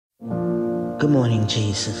Good morning,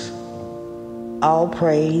 Jesus. All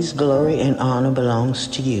praise, glory, and honor belongs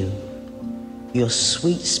to you. Your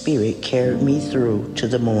sweet spirit carried me through to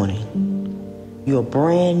the morning. Your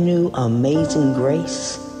brand new amazing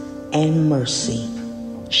grace and mercy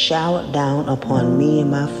showered down upon me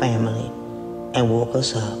and my family and woke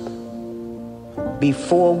us up.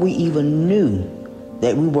 Before we even knew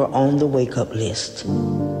that we were on the wake-up list,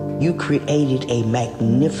 you created a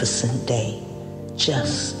magnificent day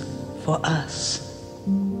just for us.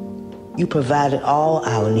 You provided all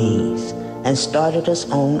our needs and started us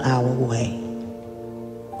on our way.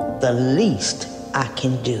 The least I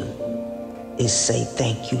can do is say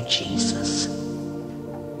thank you, Jesus.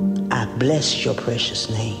 I bless your precious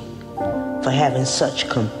name for having such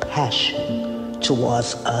compassion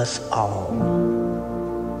towards us all.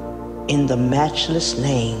 In the matchless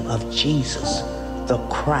name of Jesus, the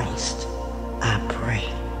Christ, I pray.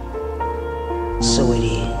 So it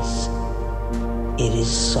is. It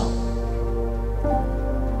is so.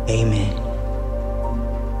 Amen.